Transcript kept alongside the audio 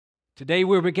Today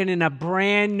we're beginning a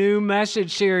brand new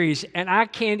message series, and I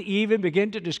can't even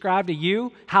begin to describe to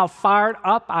you how fired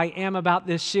up I am about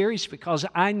this series because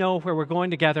I know where we're going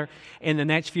together in the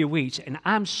next few weeks, and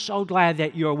I'm so glad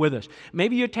that you're with us.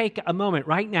 Maybe you take a moment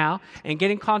right now and get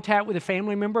in contact with a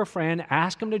family member or friend,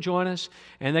 ask them to join us,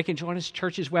 and they can join us at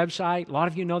church's website. A lot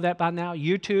of you know that by now,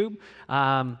 YouTube,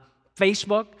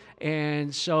 Facebook,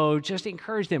 and so just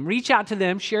encourage them. Reach out to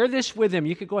them. Share this with them.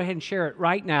 You could go ahead and share it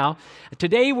right now.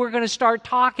 Today, we're going to start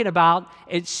talking about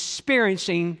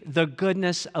experiencing the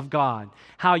goodness of God,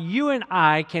 how you and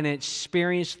I can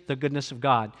experience the goodness of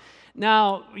God.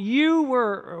 Now,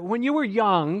 when you were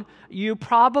young, you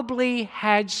probably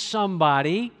had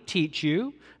somebody teach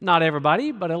you. Not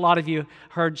everybody, but a lot of you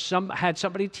had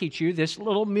somebody teach you this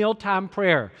little mealtime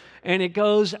prayer, and it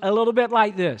goes a little bit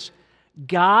like this.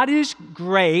 God is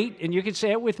great, and you can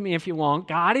say it with me if you want.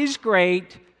 God is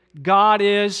great. God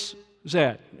is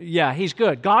that. Yeah, He's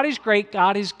good. God is great.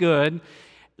 God is good.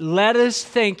 Let us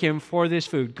thank Him for this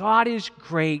food. God is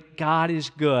great. God is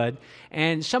good.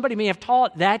 And somebody may have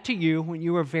taught that to you when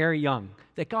you were very young,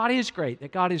 that God is great,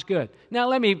 that God is good. Now,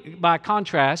 let me, by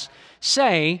contrast,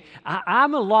 say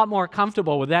I'm a lot more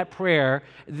comfortable with that prayer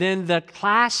than the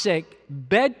classic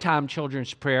bedtime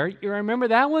children's prayer. You remember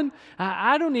that one?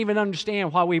 I don't even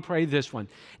understand why we pray this one.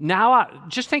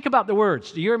 Just think about the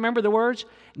words. Do you remember the words?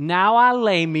 Now I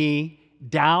lay me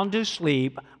down to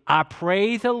sleep. I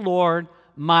pray the Lord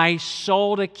my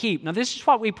soul to keep. Now, this is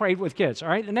what we prayed with kids, all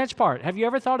right? The next part. Have you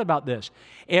ever thought about this?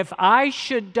 If I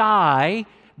should die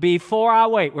before I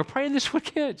wake. We're praying this with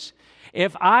kids.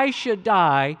 If I should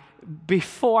die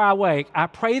before I wake, I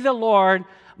pray the Lord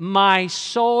my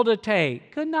soul to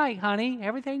take. Good night, honey.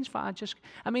 Everything's fine.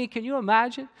 Can you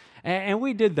imagine? And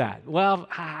we did that. Well,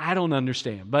 I don't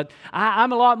understand, but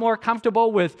I'm a lot more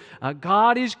comfortable with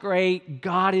God is great,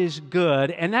 God is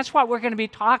good, and that's what we're going to be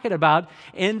talking about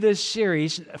in this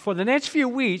series. For the next few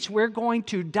weeks, we're going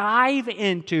to dive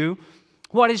into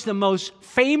what is the most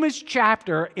famous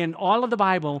chapter in all of the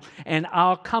Bible, and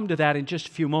I'll come to that in just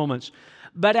a few moments.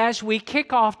 But as we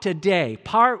kick off today,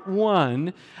 part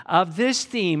one of this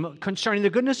theme concerning the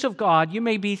goodness of God, you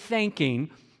may be thinking,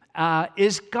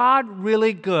 is God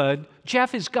really good?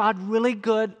 Jeff, is God really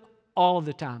good all of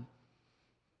the time?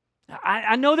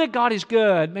 I know that God is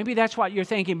good. Maybe that's what you're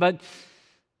thinking, but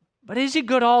is He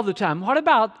good all the time? What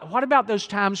about those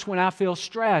times when I feel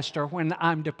stressed or when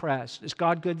I'm depressed? Is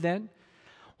God good then?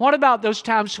 What about those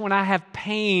times when I have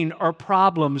pain or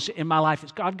problems in my life?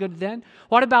 Is God good then?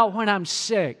 What about when I'm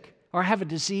sick or have a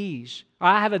disease or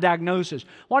I have a diagnosis?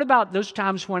 What about those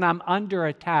times when I'm under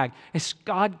attack? Is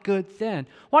God good then?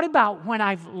 What about when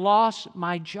I've lost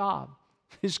my job?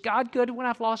 Is God good when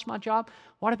I've lost my job?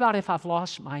 What about if I've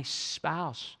lost my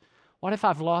spouse? What if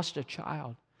I've lost a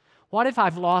child? What if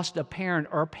I've lost a parent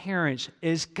or parents?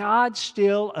 Is God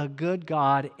still a good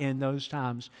God in those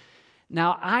times?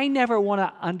 Now, I never want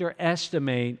to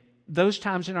underestimate those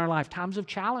times in our life, times of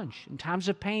challenge and times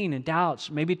of pain and doubts,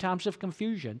 maybe times of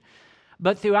confusion.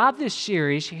 But throughout this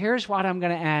series, here's what I'm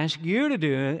going to ask you to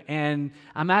do, and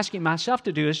I'm asking myself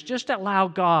to do, is just allow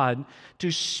God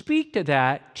to speak to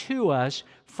that to us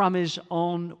from His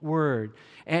own Word.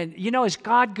 And is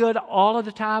God good all of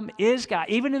the time? Is God,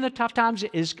 even in the tough times,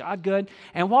 is God good?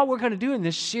 And what we're going to do in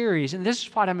this series, and this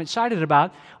is what I'm excited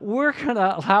about, we're going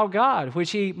to allow God,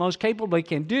 which He most capably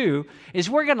can do, is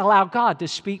we're going to allow God to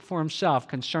speak for Himself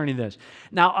concerning this.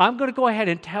 Now, I'm going to go ahead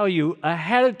and tell you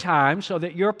ahead of time so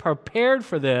that you're prepared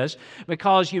for this,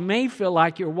 because you may feel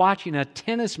like you're watching a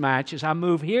tennis match as I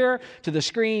move here to the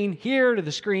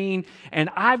screen, and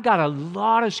I've got a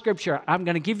lot of scripture I'm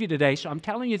going to give you today, so I'm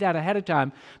telling you that ahead of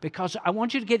time, because I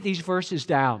want you to get these verses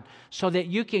down so that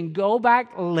you can go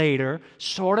back later,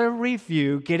 sort of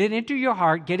review, get it into your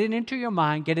heart, get it into your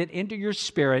mind, get it into your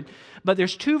spirit. But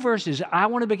there's two verses I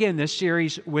want to begin this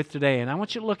series with today, and I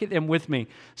want you to look at them with me.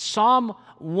 Psalm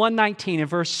 119 and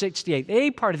verse 68, the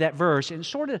A part of that verse, and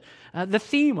sort of the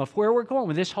theme of where we're going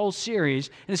with this whole series,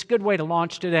 and it's a good way to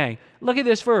launch today. Look at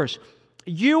this verse.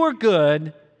 You are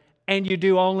good, and you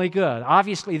do only good.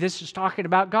 Obviously, this is talking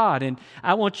about God, and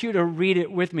I want you to read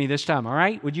it with me this time, all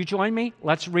right? Would you join me?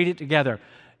 Let's read it together.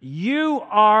 You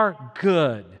are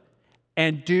good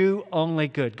and do only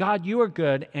good. God, you are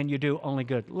good and you do only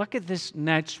good. Look at this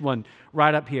next one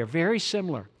right up here. Very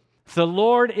similar. The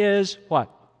Lord is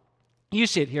what? You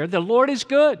see it here. The Lord is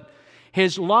good.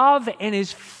 His love and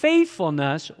His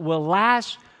faithfulness will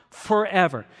last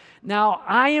forever. Now,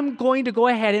 I am going to go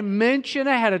ahead and mention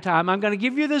ahead of time, I'm going to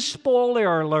give you the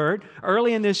spoiler alert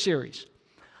early in this series.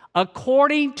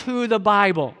 According to the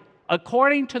Bible,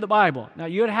 according to the Bible. Now,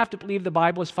 you would have to believe the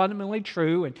Bible is fundamentally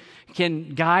true and can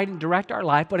guide and direct our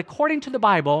life, but according to the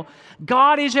Bible,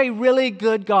 God is a really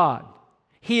good God.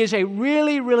 He is a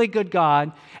really, really good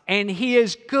God, and He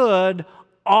is good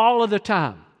all of the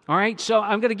time. All right, so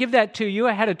I'm going to give that to you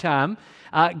ahead of time.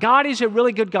 God is a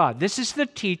really good God. This is the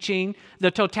teaching,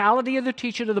 the totality of the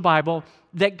teaching of the Bible,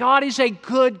 that God is a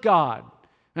good God.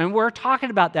 And we're talking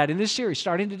about that in this series,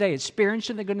 starting today,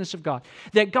 experiencing the goodness of God.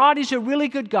 That God is a really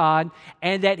good God,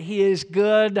 and that He is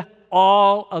good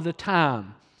all of the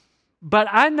time. But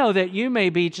I know that you may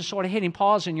be just sort of hitting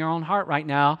pause in your own heart right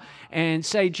now and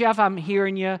say, Jeff, I'm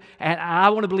hearing you, and I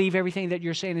want to believe everything that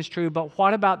you're saying is true, but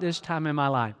what about this time in my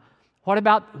life? What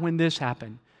about when this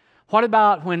happened? What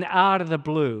about when out of the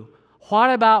blue?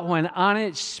 What about when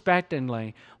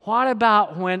unexpectedly? What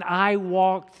about when I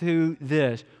walked through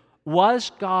this?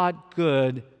 Was God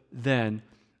good then?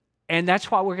 And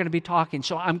that's why we're going to be talking.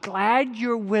 So I'm glad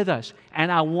you're with us,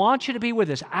 and I want you to be with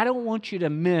us. I don't want you to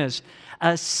miss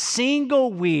a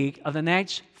single week of the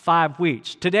next 5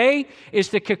 weeks. Today is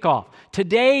the kickoff.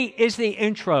 Today is the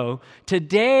intro.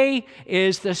 Today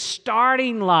is the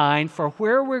starting line for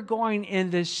where we're going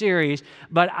in this series.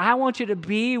 But I want you to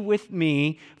be with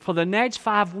me for the next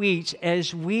 5 weeks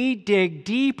as we dig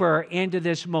deeper into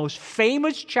this most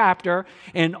famous chapter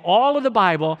in all of the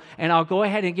Bible. And I'll go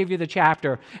ahead and give you the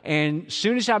chapter. And as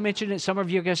soon as I mention it, some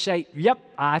of you are going to say, yep,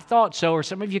 I thought so. Or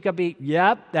some of you could be,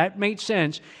 yep, that made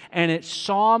sense. And it's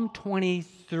Psalm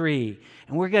 23.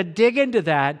 And we're going to dig into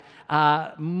that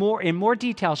in more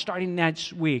detail starting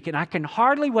next week. And I can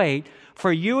hardly wait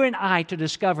for you and I to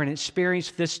discover and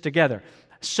experience this together.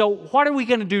 So what are we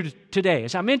going to do today?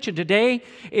 As I mentioned, today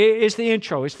is the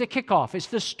intro. It's the kickoff. It's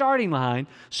the starting line.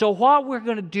 So what we're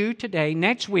going to do today,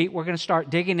 next week, we're going to start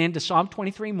digging into Psalm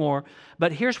 23 more.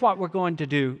 But here's what we're going to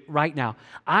do right now.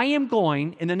 I am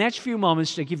going, in the next few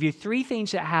moments, to give you 3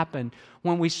 things that happen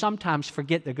when we sometimes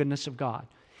forget the goodness of God.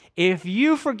 If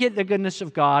you forget the goodness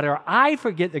of God, or I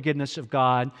forget the goodness of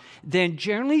God, then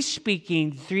generally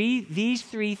speaking, these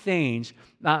three things,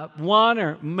 one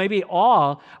or maybe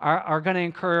all, are going to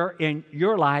occur in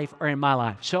your life or in my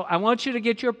life. So I want you to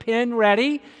get your pen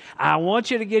ready. I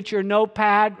want you to get your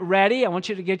notepad ready. I want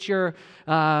you to get your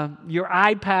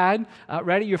iPad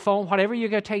ready, your phone, whatever you're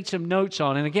going to take some notes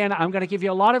on. And again, I'm going to give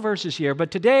you a lot of verses here.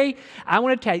 But today, I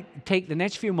want to take the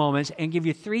next few moments and give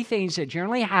you 3 things that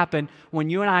generally happen when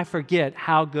you and I forget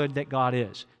how good that God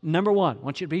is. Number 1, I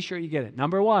want you to be sure you get it.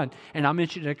 Number 1, and I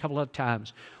mentioned it a couple of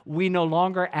times, we no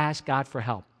longer ask God for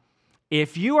help.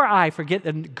 If you or I forget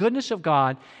the goodness of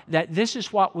God, that this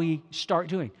is what we start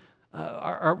doing.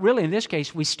 Or really, in this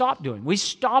case, we stop doing. We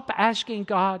stop asking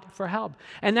God for help.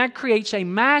 And that creates a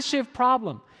massive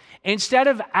problem. Instead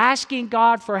of asking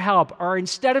God for help, or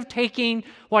instead of taking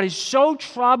what is so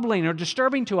troubling or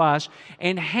disturbing to us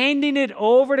and handing it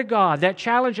over to God, that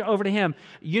challenge over to Him,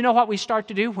 you know what we start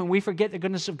to do when we forget the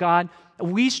goodness of God?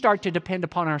 We start to depend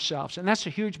upon ourselves. And that's a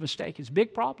huge mistake. It's a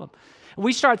big problem.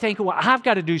 We start thinking, well, I've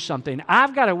got to do something.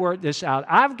 I've got to work this out.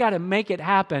 I've got to make it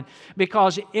happen.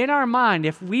 Because in our mind,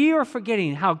 if we are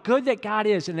forgetting how good that God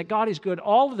is and that God is good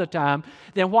all of the time,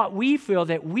 then what we feel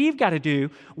that we've got to do,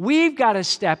 we've got to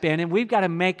step in and we've got to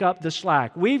make up the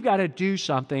slack. We've got to do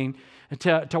something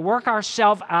to work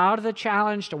ourselves out of the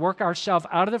challenge, to work ourselves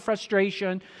out of the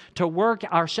frustration, to work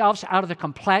ourselves out of the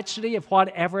complexity of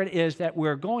whatever it is that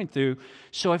we're going through.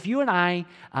 So if you and I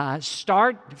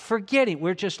start forgetting,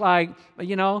 we're just like,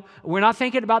 we're not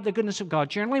thinking about the goodness of God.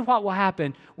 Generally what will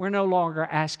happen, we're no longer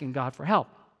asking God for help.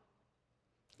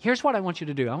 Here's what I want you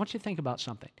to do. I want you to think about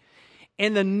something.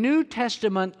 In the New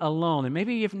Testament alone, and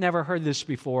maybe you've never heard this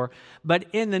before, but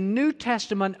in the New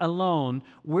Testament alone,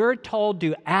 we're told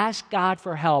to ask God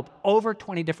for help over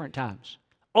 20 different times.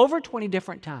 Over 20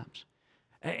 different times.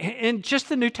 In just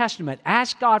the New Testament,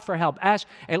 ask God for help. Ask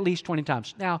at least 20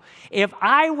 times. Now, if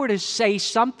I were to say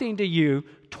something to you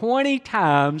 20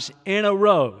 times in a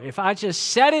row, if I just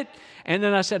said it, and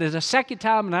then I said it a second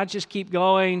time, and I just keep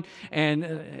going.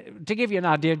 And to give you an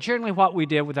idea, generally what we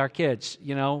did with our kids,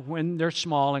 when they're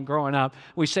small and growing up,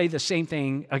 we say the same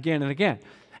thing again and again.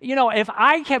 If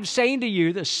I kept saying to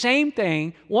you the same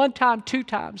thing 1 time, 2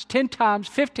 times, 10 times,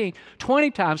 15,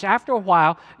 20 times, after a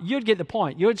while, you'd get the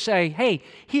point. You would say, hey,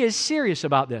 he is serious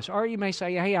about this. Or you may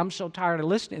say, hey, I'm so tired of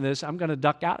listening to this, I'm going to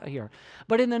duck out of here.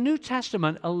 But in the New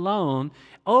Testament alone,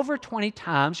 over 20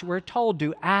 times, we're told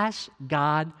to ask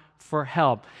God for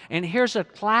help. And here's a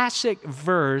classic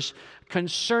verse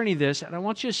concerning this, and I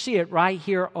want you to see it right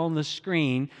here on the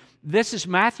screen. This is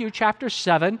Matthew chapter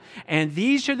 7, and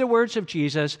these are the words of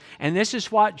Jesus, and this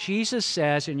is what Jesus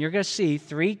says, and you're going to see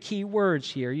 3 key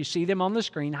words here. You see them on the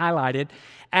screen highlighted.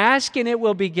 Ask and it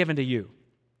will be given to you.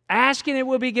 Ask and it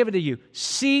will be given to you.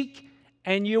 Seek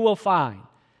and you will find.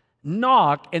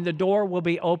 Knock and the door will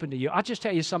be open to you. I'll just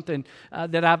tell you something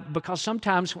because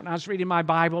sometimes when I was reading my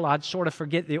Bible, I'd sort of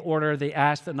forget the order, the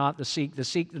ask, the knock, the seek,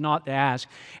 the knock, the ask.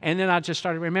 And then I just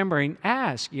started remembering,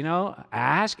 ask,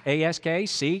 ask, A-S-K,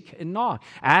 seek, and knock.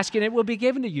 Ask and it will be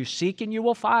given to you. Seek and you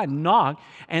will find. Knock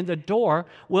and the door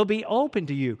will be open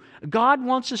to you. God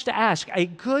wants us to ask. A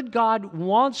good God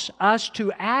wants us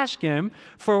to ask Him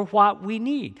for what we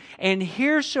need. And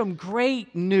here's some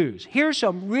great news. Here's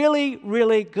some really,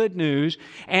 really good news,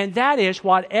 and that is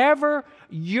whatever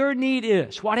your need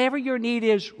is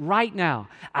right now.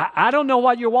 I don't know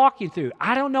what you're walking through.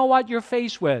 I don't know what you're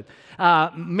faced with.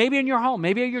 Maybe in your home,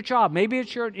 maybe at your job, maybe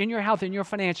it's in your health, in your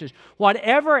finances.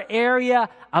 Whatever area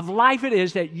of life it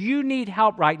is that you need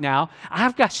help right now,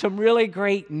 I've got some really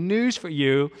great news for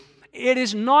you. It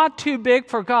is not too big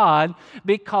for God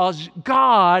because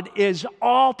God is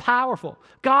all powerful.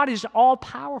 God is all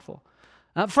powerful.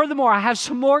 Furthermore, I have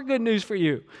some more good news for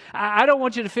you. I don't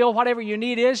want you to feel whatever your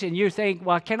need is and you think,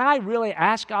 well, can I really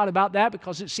ask God about that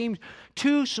because it seems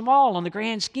too small on the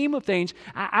grand scheme of things.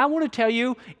 I want to tell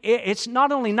you, it's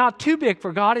not only not too big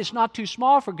for God, it's not too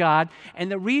small for God. And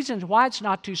the reasons why it's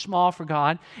not too small for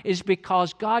God is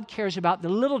because God cares about the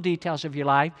little details of your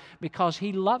life because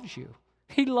He loves you.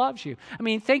 He loves you. I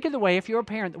mean, think of the way, if you're a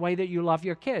parent, the way that you love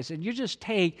your kids. And you just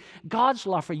take God's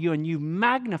love for you and you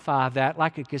magnify that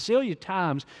like a gazillion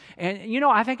times. And,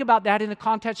 I think about that in the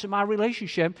context of my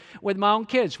relationship with my own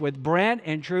kids, with Brent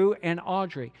and Drew and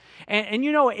Audrey. And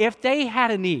if they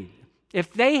had a need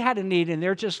and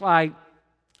they're just like,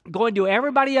 going to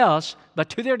everybody else but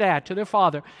to their dad, to their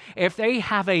father, if they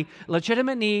have a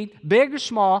legitimate need, big or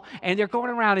small, and they're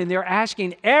going around and they're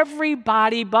asking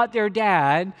everybody but their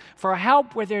dad for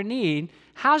help with their need,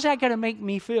 how's that going to make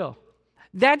me feel?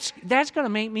 That's going to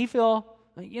make me feel,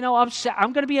 upset.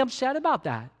 I'm going to be upset about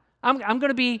that. I'm going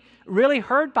to be really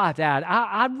hurt by that.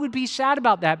 I would be sad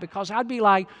about that because I'd be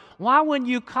like, why wouldn't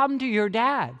you come to your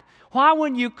dad? Why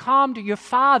wouldn't you come to your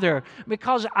father?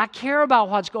 Because I care about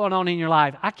what's going on in your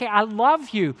life. I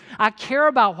love you. I care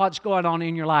about what's going on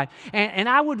in your life. And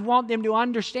I would want them to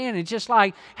understand. It's just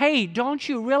like, hey, don't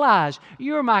you realize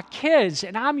you're my kids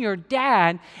and I'm your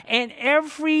dad and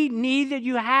every need that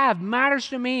you have matters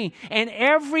to me and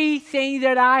everything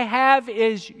that I have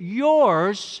is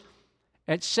yours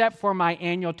except for my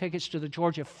annual tickets to the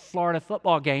Georgia-Florida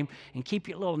football game, and keep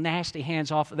your little nasty hands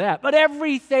off of that. But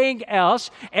everything else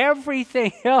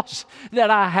that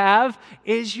I have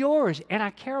is yours, and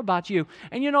I care about you.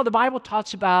 And the Bible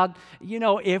talks about,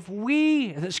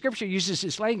 the Scripture uses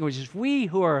this language, if we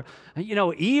who are,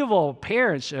 evil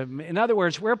parents, in other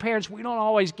words, we're parents, we don't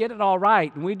always get it all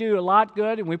right, and we do a lot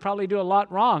good, and we probably do a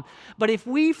lot wrong. But if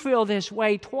we feel this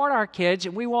way toward our kids,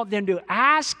 and we want them to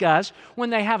ask us when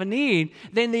they have a need,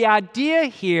 then the idea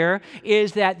here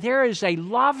is that there is a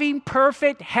loving,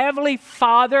 perfect, heavenly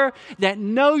Father that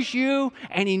knows you,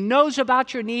 and He knows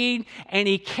about your need, and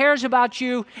He cares about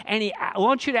you, and He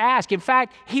wants you to ask. In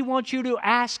fact, He wants you to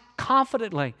ask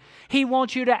confidently. He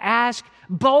wants you to ask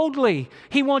boldly.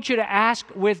 He wants you to ask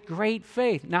with great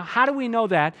faith. Now, how do we know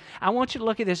that? I want you to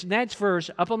look at this next verse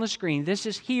up on the screen. This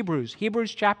is Hebrews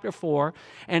chapter 4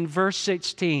 and verse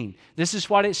 16. This is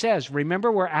what it says.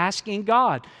 Remember, we're asking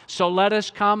God. So let us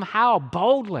come how?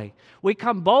 Boldly. We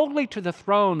come boldly to the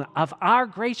throne of our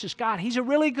gracious God. He's a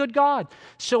really good God.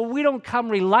 So we don't come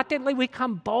reluctantly. We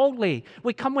come boldly.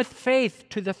 We come with faith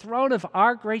to the throne of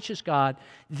our gracious God.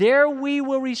 There we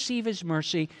will receive His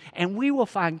mercy, and we will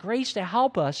find grace to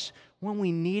help us when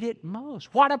we need it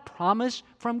most. What a promise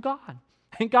from God.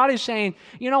 And God is saying,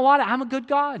 you know what? I'm a good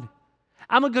God.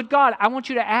 I'm a good God. I want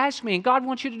you to ask me, and God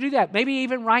wants you to do that. Maybe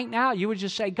even right now, you would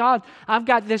just say, God, I've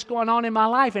got this going on in my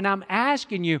life, and I'm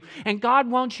asking you. And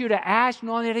God wants you to ask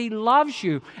knowing that He loves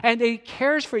you, and that He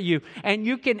cares for you. And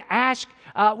you can ask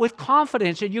with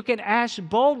confidence, and you can ask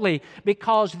boldly,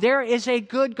 because there is a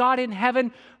good God in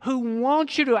heaven who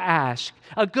wants you to ask,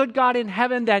 a good God in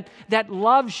heaven that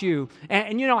loves you.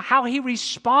 And you know how He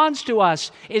responds to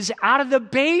us is out of the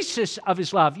basis of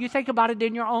His love. You think about it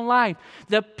in your own life.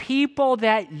 The people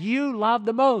that you love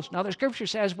the most. Now the Scripture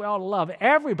says we ought to love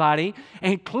everybody,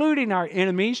 including our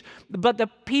enemies, but the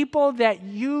people that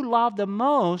you love the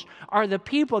most are the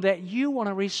people that you want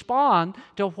to respond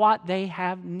to what they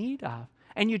have need of.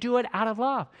 And you do it out of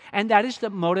love. And that is the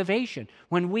motivation.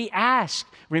 When we ask,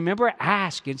 remember,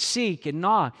 ask and seek and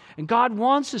knock. And God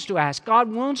wants us to ask.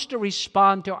 God wants to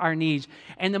respond to our needs.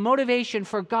 And the motivation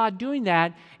for God doing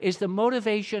that is the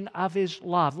motivation of His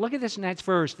love. Look at this next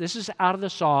verse. This is out of the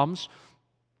Psalms.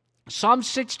 Psalm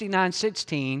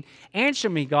 69:16, answer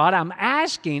me, God. I'm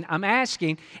asking,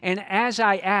 and as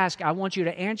I ask, I want you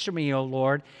to answer me, O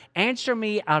Lord. Answer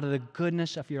me out of the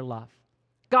goodness of your love.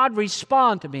 God,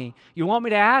 respond to me. You want me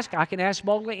to ask? I can ask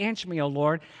boldly. Answer me, O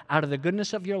Lord, out of the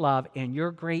goodness of your love and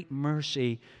your great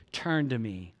mercy, turn to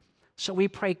me. So we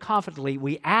pray confidently.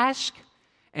 We ask,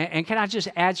 and can I just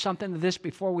add something to this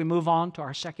before we move on to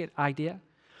our second idea?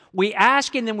 We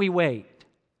ask and then we wait.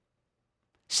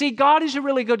 See, God is a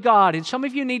really good God, and some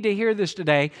of you need to hear this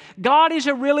today. God is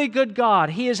a really good God.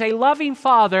 He is a loving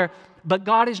Father, but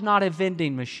God is not a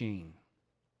vending machine.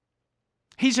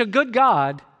 He's a good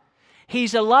God.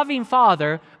 He's a loving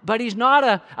Father, but He's not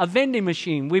a vending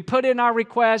machine. We put in our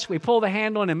request, we pull the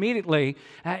handle, and immediately.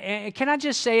 Can I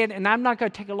just say it, and I'm not going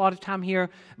to take a lot of time here,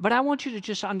 but I want you to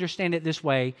just understand it this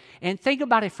way and think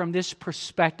about it from this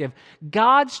perspective.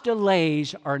 God's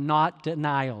delays are not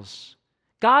denials.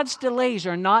 God's delays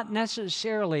are not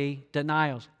necessarily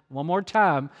denials. One more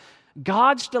time.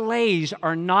 God's delays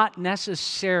are not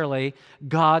necessarily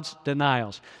God's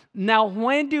denials. Now,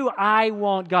 when do I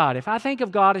want God? If I think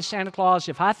of God as Santa Claus,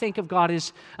 if I think of God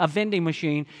as a vending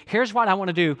machine, here's what I want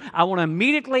to do. I want to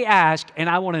immediately ask, and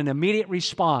I want an immediate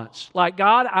response. Like,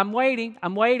 God, I'm waiting.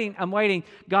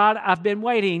 God, I've been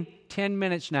waiting 10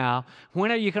 minutes now.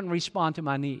 When are you going to respond to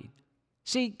my need?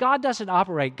 See, God doesn't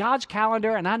operate. God's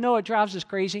calendar, and I know it drives us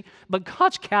crazy, but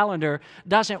God's calendar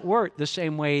doesn't work the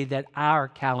same way that our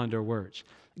calendar works.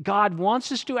 God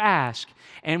wants us to ask,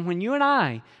 and when you and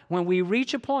I, when we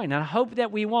reach a point, and I hope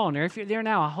that we won't, or if you're there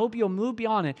now, I hope you'll move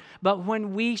beyond it, but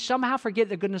when we somehow forget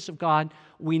the goodness of God,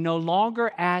 we no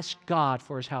longer ask God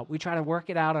for His help. We try to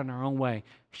work it out in our own way.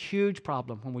 Huge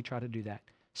problem when we try to do that.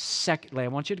 Secondly, I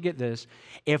want you to get this.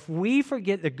 If we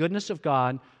forget the goodness of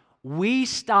God, we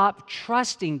stop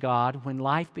trusting God when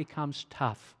life becomes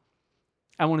tough.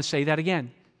 I want to say that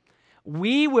again.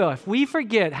 We will, if we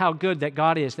forget how good that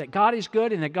God is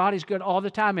good and that God is good all the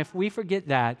time, if we forget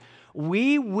that,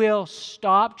 we will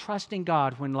stop trusting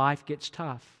God when life gets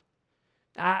tough.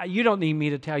 You don't need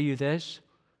me to tell you this,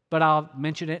 but I'll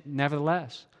mention it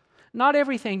nevertheless. Not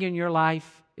everything in your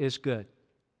life is good.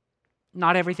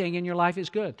 Not everything in your life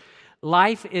is good.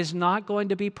 Life is not going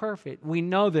to be perfect. We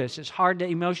know this. It's hard to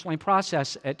emotionally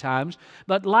process at times,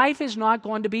 but life is not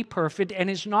going to be perfect, and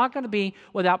it's not going to be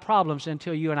without problems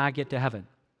until you and I get to heaven.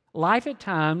 Life at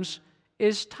times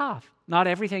is tough. Not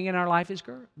everything in our life is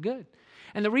good.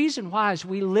 And the reason why is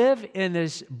we live in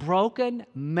this broken,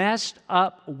 messed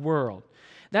up world.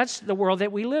 That's the world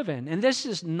that we live in. And this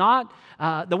is not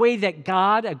the way that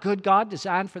God, a good God,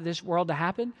 designed for this world to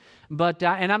happen. But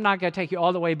and I'm not going to take you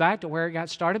all the way back to where it got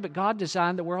started, but God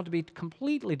designed the world to be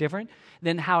completely different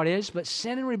than how it is. But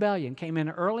sin and rebellion came in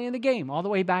early in the game, all the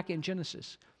way back in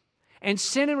Genesis. And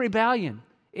sin and rebellion,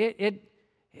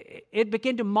 it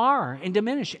began to mar and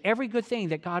diminish every good thing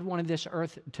that God wanted this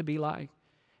earth to be like.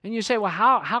 And you say, well,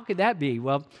 how could that be?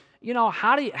 Well,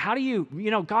 how do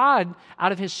you, God,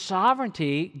 out of His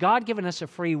sovereignty, God giving us a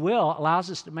free will, allows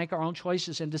us to make our own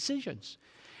choices and decisions.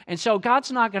 And so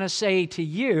God's not going to say to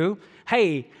you,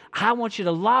 hey, I want you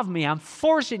to love me. I'm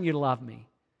forcing you to love me.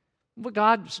 But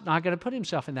God's not going to put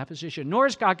Himself in that position. Nor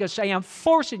is God going to say, I'm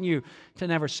forcing you to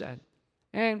never sin.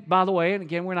 And by the way, and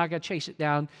again, we're not going to chase it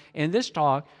down in this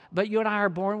talk, but you and I are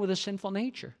born with a sinful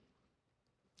nature.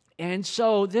 And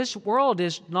so this world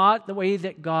is not the way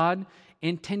that God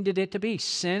intended it to be.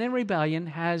 Sin and rebellion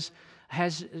has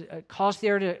caused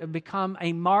there to become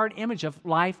a marred image of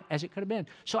life as it could have been.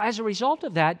 So as a result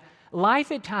of that,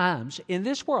 life at times in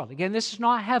this world, again, this is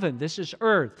not heaven, this is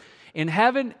earth. In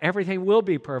heaven, everything will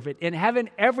be perfect. In heaven,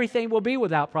 everything will be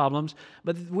without problems,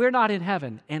 but we're not in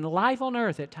heaven. And life on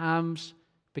earth at times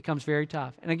becomes very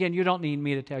tough. And again, you don't need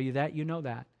me to tell you that. You know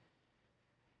that.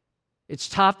 It's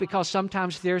tough because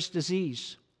sometimes there's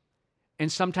disease.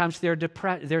 And sometimes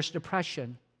there's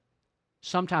depression.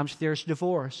 Sometimes there's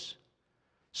divorce.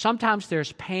 Sometimes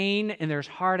there's pain and there's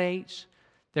heartaches.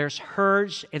 There's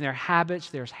hurts and there's habits.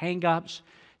 There's hang-ups.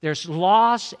 There's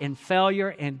loss and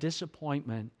failure and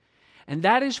disappointment. And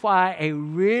that is why a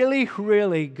really,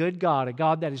 really good God, a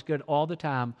God that is good all the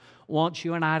time, wants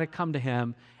you and I to come to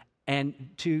Him and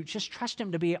to just trust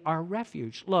Him to be our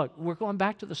refuge. Look, we're going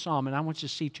back to the psalm, and I want you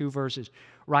to see two verses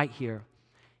right here.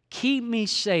 Keep me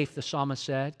safe, the psalmist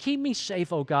said. Keep me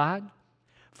safe, O God,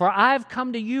 For I have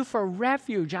come to you for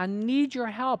refuge. I need your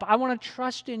help. I want to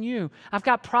trust in you. I've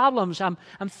got problems. I'm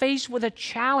faced with a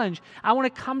challenge. I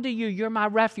want to come to you. You're my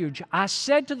refuge. I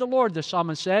said to the Lord, the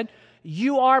psalmist said,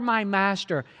 you are my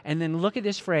master. And then look at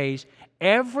this phrase,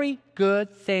 every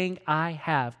good thing I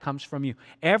have comes from you.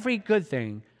 Every good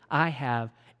thing I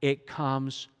have, it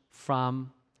comes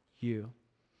from you.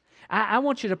 I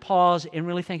want you to pause and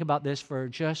really think about this for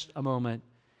just a moment.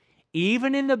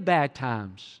 Even in the bad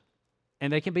times,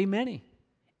 and they can be many,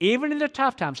 even in the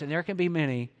tough times, and there can be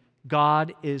many,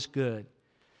 God is good.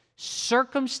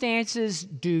 Circumstances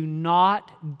do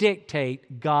not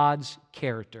dictate God's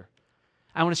character.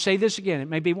 I want to say this again. It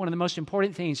may be one of the most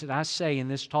important things that I say in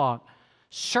this talk.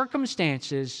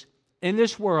 Circumstances in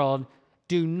this world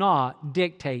do not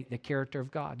dictate the character of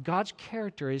God. God's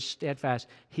character is steadfast.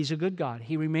 He's a good God.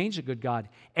 He remains a good God.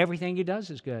 Everything He does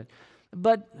is good.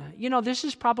 But, this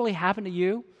has probably happened to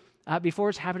you before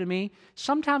it's happened to me.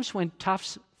 Sometimes when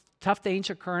tough things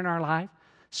occur in our life,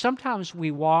 sometimes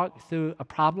we walk through a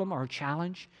problem or a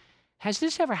challenge. Has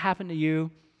this ever happened to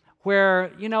you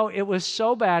where, it was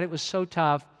so bad, it was so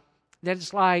tough, that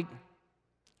it's like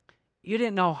you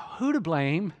didn't know who to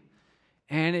blame,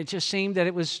 and it just seemed that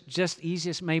it was just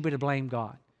easiest maybe to blame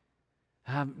God.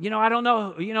 I don't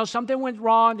know, something went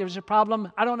wrong, there was a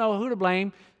problem, I don't know who to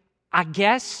blame. I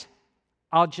guess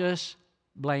I'll just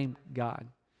blame God.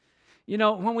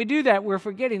 When we do that, we're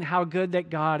forgetting how good that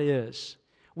God is.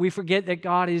 We forget that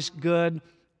God is good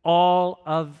all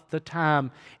of the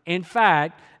time. In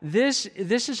fact, this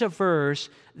is a verse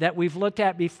that we've looked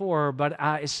at before, but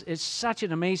it's such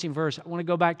an amazing verse. I want to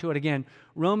go back to it again.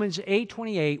 Romans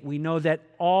 8:28, we know that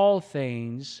all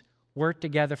things work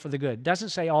together for the good. It doesn't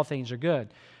say all things are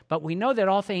good, but we know that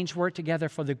all things work together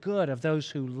for the good of those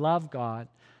who love God,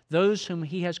 those whom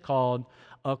He has called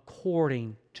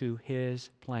according to His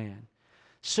plan.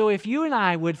 So if you and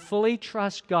I would fully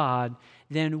trust God,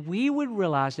 then we would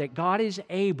realize that God is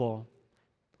able,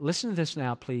 listen to this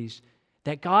now please,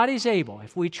 that God is able,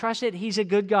 if we trust it, He's a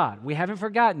good God. We haven't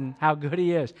forgotten how good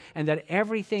He is and that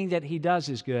everything that He does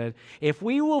is good. If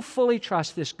we will fully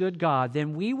trust this good God,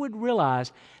 then we would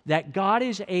realize that God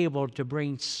is able to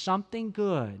bring something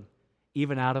good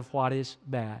even out of what is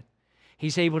bad.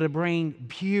 He's able to bring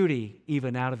beauty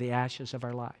even out of the ashes of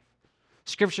our life.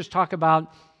 Scriptures talk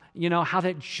about how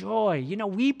that joy,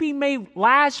 weeping may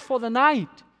last for the night.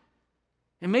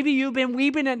 And maybe you've been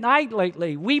weeping at night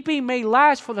lately. Weeping may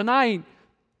last for the night,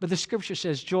 but the Scripture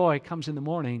says joy comes in the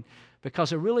morning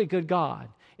because a really good God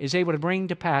is able to bring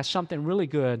to pass something really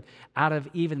good out of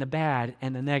even the bad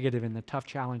and the negative and the tough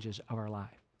challenges of our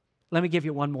life. Let me give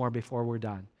you one more before we're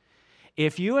done.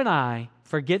 If you and I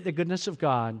forget the goodness of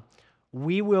God,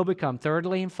 we will become,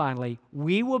 thirdly and finally,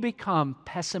 we will become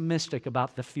pessimistic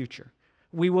about the future.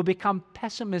 We will become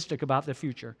pessimistic about the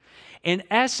future. In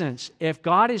essence, if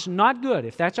God is not good,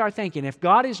 if that's our thinking, if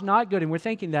God is not good and we're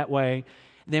thinking that way,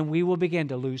 then we will begin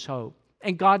to lose hope.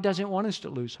 And God doesn't want us to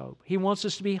lose hope. He wants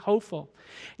us to be hopeful.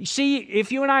 You see,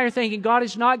 if you and I are thinking God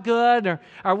is not good,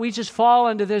 or we just fall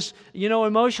into this,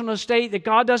 emotional state that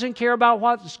God doesn't care about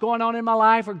what's going on in my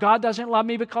life, or God doesn't love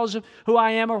me because of who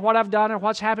I am or what I've done or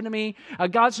what's happened to me,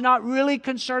 God's not really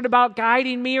concerned about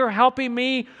guiding me or helping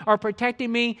me or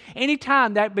protecting me,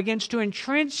 anytime that begins to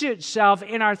entrench itself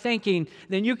in our thinking,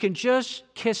 then you can just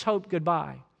kiss hope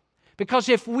goodbye. Because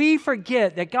if we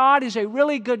forget that God is a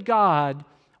really good God,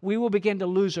 we will begin to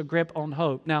lose a grip on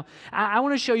hope. Now, I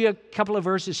want to show you a couple of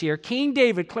verses here. King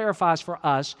David clarifies for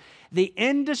us the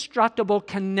indestructible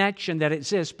connection that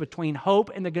exists between hope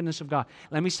and the goodness of God.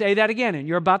 Let me say that again, and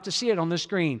you're about to see it on the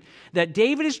screen. That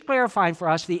David is clarifying for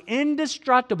us the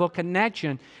indestructible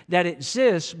connection that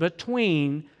exists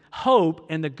between hope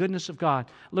and the goodness of God.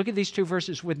 Look at these two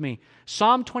verses with me.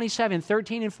 Psalm 27,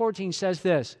 13 and 14 says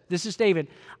this. This is David.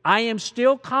 I am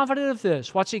still confident of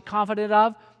this. What's he confident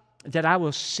of? That I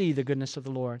will see the goodness of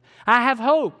the Lord. I have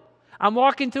hope. I'm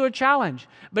walking through a challenge,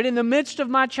 but in the midst of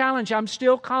my challenge, I'm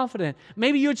still confident.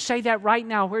 Maybe you'd say that right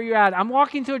now where you're at. I'm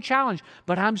walking through a challenge,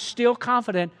 but I'm still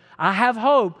confident. I have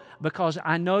hope because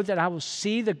I know that I will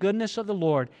see the goodness of the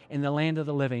Lord in the land of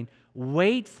the living.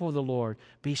 Wait for the Lord.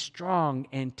 Be strong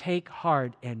and take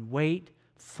heart and wait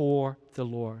for the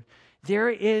Lord. There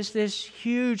is this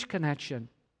huge connection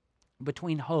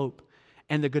between hope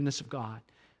and the goodness of God.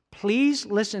 Please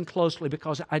listen closely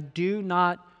because I do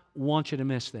not want you to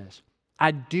miss this.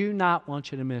 I do not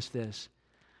want you to miss this.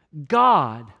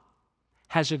 God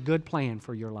has a good plan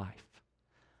for your life.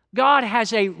 God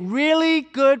has a really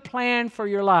good plan for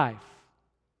your life.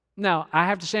 Now, I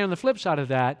have to say on the flip side of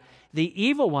that, the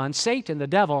evil one, Satan, the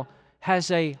devil,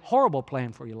 has a horrible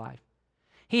plan for your life.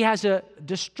 He has a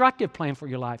destructive plan for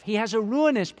your life. He has a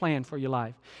ruinous plan for your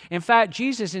life. In fact,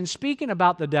 Jesus, in speaking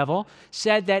about the devil,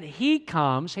 said that he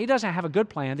comes, he doesn't have a good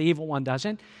plan, the evil one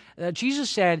doesn't. Jesus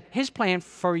said his plan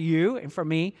for you and for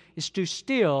me is to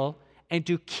steal and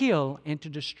to kill and to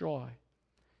destroy.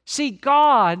 See,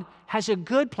 God has a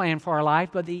good plan for our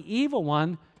life, but the evil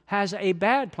one has a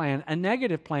bad plan, a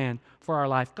negative plan for our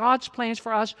life. God's plans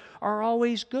for us are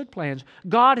always good plans.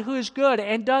 God, who is good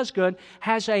and does good,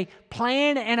 has a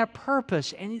plan and a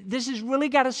purpose. And this has really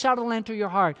got to settle into your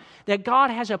heart, that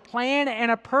God has a plan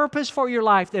and a purpose for your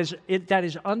life that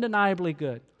is undeniably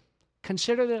good.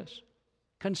 Consider this.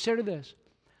 Consider this.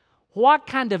 What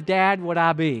kind of dad would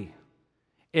I be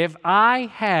if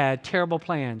I had terrible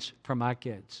plans for my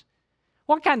kids?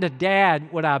 What kind of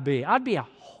dad would I be? I'd be a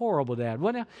horrible dad,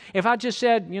 wouldn't I? If I just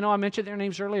said, I mentioned their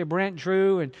names earlier, Brent,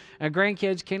 Drew, and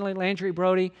grandkids, Kinley, Landry,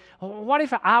 Brody. What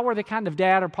if I were the kind of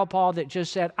dad or papa that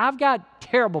just said, I've got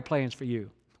terrible plans for you?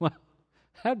 Well,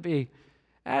 that'd be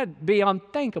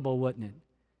unthinkable, wouldn't it?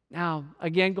 Now,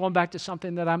 again, going back to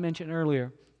something that I mentioned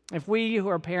earlier, if we who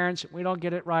are parents, we don't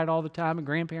get it right all the time, and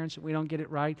grandparents, we don't get it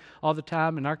right all the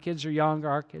time, and our kids are younger,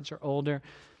 our kids are older,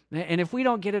 and if we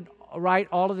don't get it right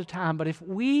all of the time, but if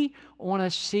we want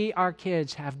to see our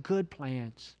kids have good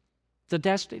plans, the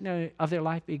destiny of their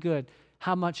life be good,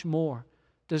 how much more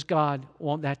does God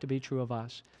want that to be true of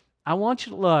us? I want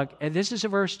you to look, and this is a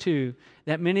verse 2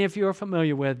 that many of you are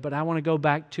familiar with, but I want to go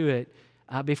back to it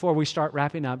before we start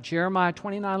wrapping up. Jeremiah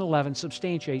 29:11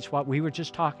 substantiates what we were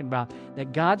just talking about,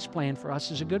 that God's plan for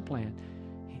us is a good plan.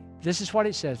 This is what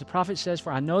it says. The prophet says,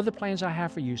 "For I know the plans I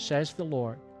have for you, says the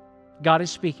Lord." God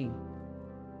is speaking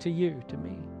to you, to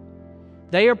me.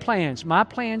 They are plans. My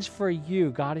plans for you,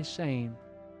 God is saying,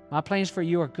 my plans for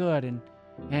you are good,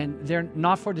 and they're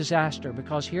not for disaster,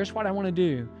 because here's what I want to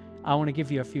do. I want to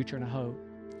give you a future and a hope.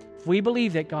 If we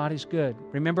believe that God is good,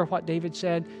 remember what David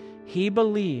said? He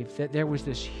believed that there was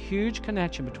this huge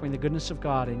connection between the goodness of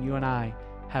God and you and I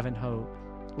having hope.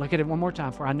 Look at it one more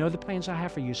time. "For I know the plans I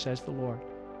have for you, says the Lord.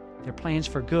 They're plans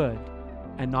for good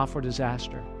and not for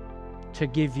disaster, to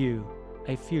give you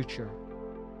a future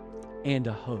and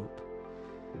a hope."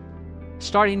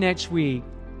 Starting next week,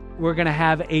 we're going to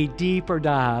have a deeper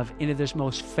dive into this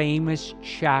most famous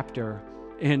chapter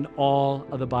in all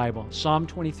of the Bible, Psalm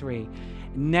 23.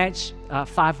 Next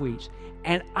 5 weeks.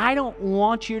 And I don't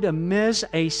want you to miss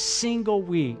a single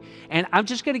week. And I'm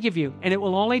just going to give you, and it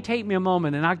will only take me a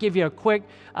moment, and I'll give you a quick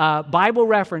Bible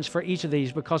reference for each of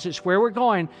these, because it's where we're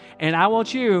going. And I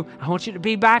want you to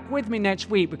be back with me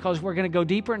next week, because we're going to go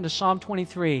deeper into Psalm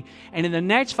 23. And in the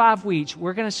next 5 weeks,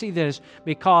 we're going to see this,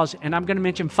 and I'm going to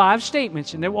mention 5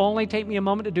 statements, and it will only take me a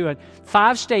moment to do it.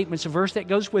 5 statements, a verse that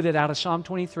goes with it out of Psalm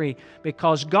 23.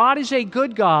 Because God is a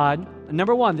good God.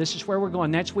 Number 1, this is where we're going.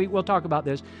 Next week, we'll talk about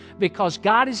this. Because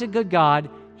God is a good God,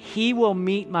 He will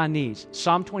meet my needs.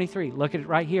 Psalm 23, look at it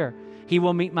right here. He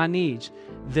will meet my needs.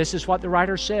 This is what the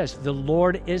writer says. The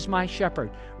Lord is my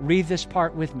shepherd. Read this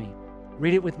part with me.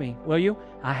 Read it with me, will you?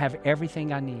 I have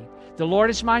everything I need. The Lord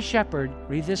is my shepherd.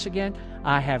 Read this again.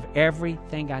 I have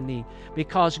everything I need.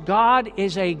 Because God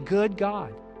is a good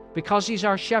God. Because He's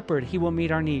our shepherd, He will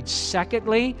meet our needs.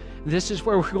 Secondly, this is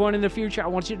where we're going in the future. I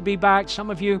want you to be back. Some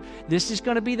of you, this is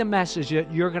going to be the message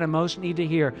that you're going to most need to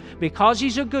hear. Because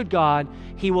He's a good God,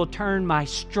 He will turn my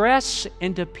stress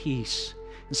into peace.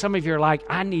 And some of you are like,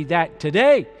 I need that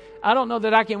today. I don't know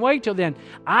that I can wait till then.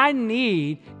 I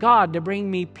need God to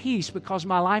bring me peace because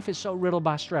my life is so riddled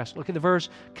by stress. Look at the verse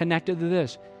connected to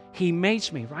this. He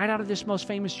makes me, right out of this most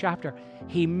famous chapter,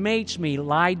 He makes me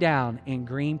lie down in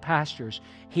green pastures.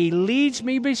 He leads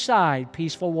me beside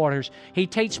peaceful waters. He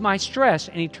takes my stress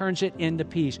and He turns it into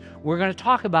peace. We're going to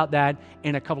talk about that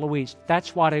in a couple of weeks.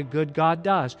 That's what a good God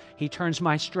does. He turns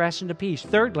my stress into peace.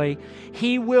 Thirdly,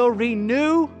 He will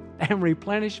renew and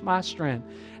replenish my strength.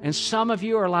 And some of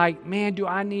you are like, man, do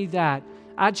I need that?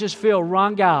 I just feel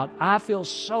wrung out. I feel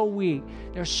so weak.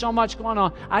 There's so much going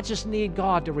on. I just need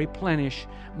God to replenish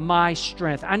my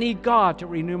strength. I need God to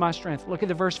renew my strength. Look at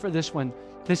the verse for this one.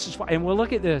 This is why, and we'll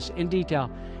look at this in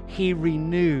detail. He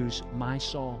renews my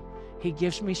soul. He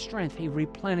gives me strength. He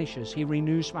replenishes. He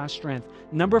renews my strength.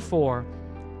 Number 4,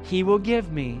 He will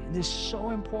give me, and this is so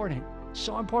important,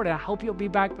 so important. I hope you'll be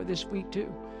back for this week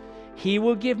too. He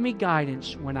will give me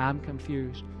guidance when I'm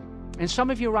confused. And some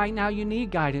of you right now, you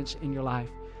need guidance in your life.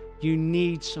 You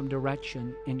need some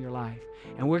direction in your life.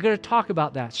 And we're going to talk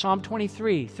about that. Psalm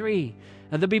 23:3,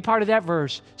 the B part of that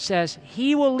verse says,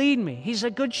 He will lead me. He's a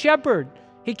good shepherd.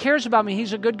 He cares about me.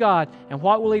 He's a good God. And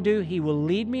what will He do? He will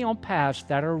lead me on paths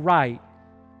that are right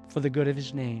for the good of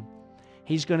His name.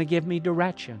 He's going to give me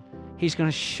direction. He's going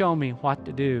to show me what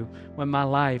to do when my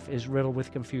life is riddled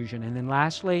with confusion. And then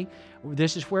lastly,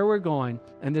 this is where we're going,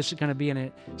 and this is going to be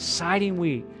an exciting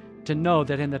week to know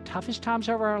that in the toughest times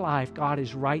of our life, God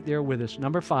is right there with us.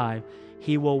 Number 5,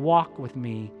 He will walk with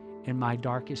me in my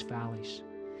darkest valleys.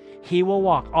 He will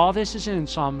walk. All this is in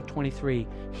Psalm 23.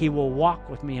 He will walk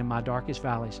with me in my darkest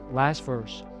valleys. Last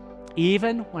verse.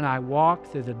 Even when I walk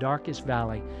through the darkest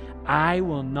valley, I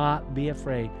will not be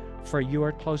afraid, for you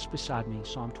are close beside me.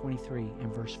 Psalm 23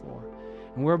 and verse 4.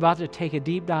 And we're about to take a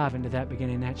deep dive into that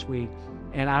beginning next week.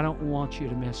 And I don't want you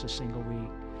to miss a single week.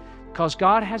 Because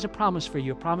God has a promise for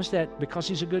you, a promise that because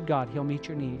He's a good God, He'll meet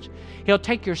your needs. He'll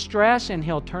take your stress and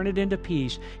He'll turn it into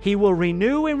peace. He will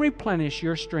renew and replenish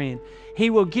your strength. He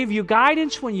will give you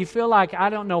guidance when you feel like, I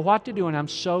don't know what to do and I'm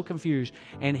so confused.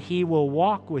 And He will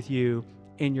walk with you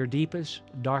in your deepest,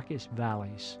 darkest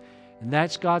valleys. And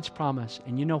that's God's promise.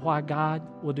 And you know why God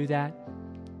will do that?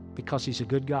 Because He's a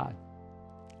good God.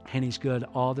 And He's good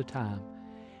all the time.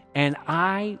 And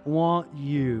I want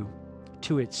you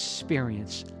to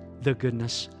experience the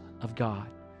goodness of God.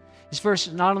 This verse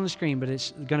is not on the screen, but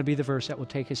it's going to be the verse that will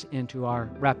take us into our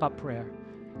wrap-up prayer.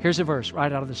 Here's a verse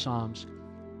right out of the Psalms.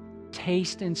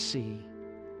 Taste and see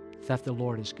that the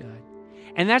Lord is good.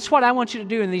 And that's what I want you to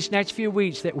do in these next few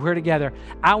weeks that we're together.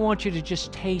 I want you to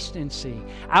just taste and see.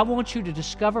 I want you to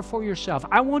discover for yourself.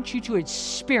 I want you to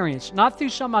experience, not through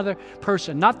some other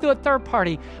person, not through a third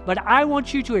party, but I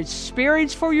want you to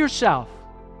experience for yourself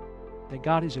that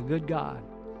God is a good God.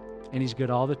 And He's good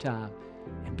all the time.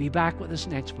 And be back with us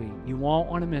next week. You won't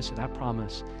want to miss it, I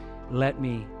promise. Let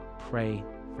me pray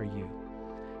for you.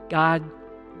 God,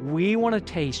 we want to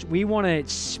taste, we want to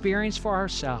experience for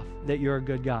ourselves that You're a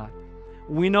good God.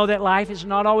 We know that life is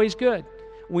not always good.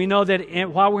 We know that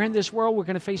while we're in this world, we're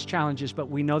going to face challenges, but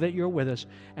we know that You're with us,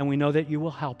 and we know that You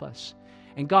will help us.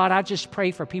 And God, I just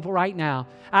pray for people right now.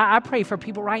 I pray for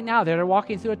people right now that are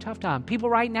walking through a tough time. People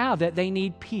right now that they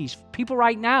need peace. People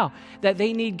right now that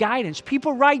they need guidance.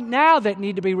 People right now that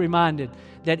need to be reminded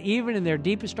that even in their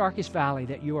deepest, darkest valley,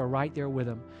 that You are right there with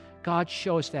them. God,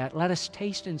 show us that. Let us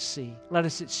taste and see. Let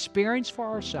us experience for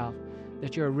ourselves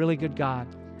that You're a really good God.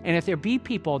 And if there be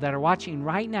people that are watching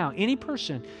right now, any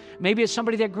person, maybe it's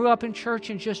somebody that grew up in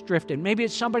church and just drifted. Maybe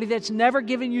it's somebody that's never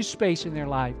given You space in their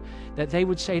life, that they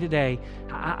would say today,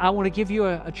 I want to give You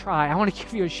a try. I want to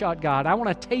give You a shot, God. I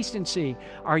want to taste and see.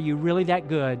 Are You really that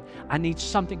good? I need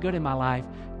something good in my life.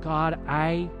 God,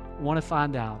 I want to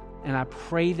find out. And I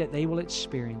pray that they will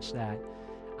experience that.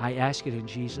 I ask it in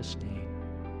Jesus' name.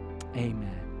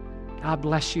 Amen. God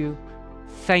bless you.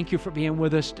 Thank you for being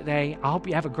with us today. I hope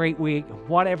you have a great week.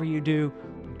 Whatever you do,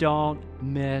 don't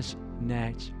miss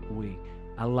next week.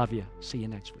 I love you. See you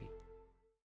next week.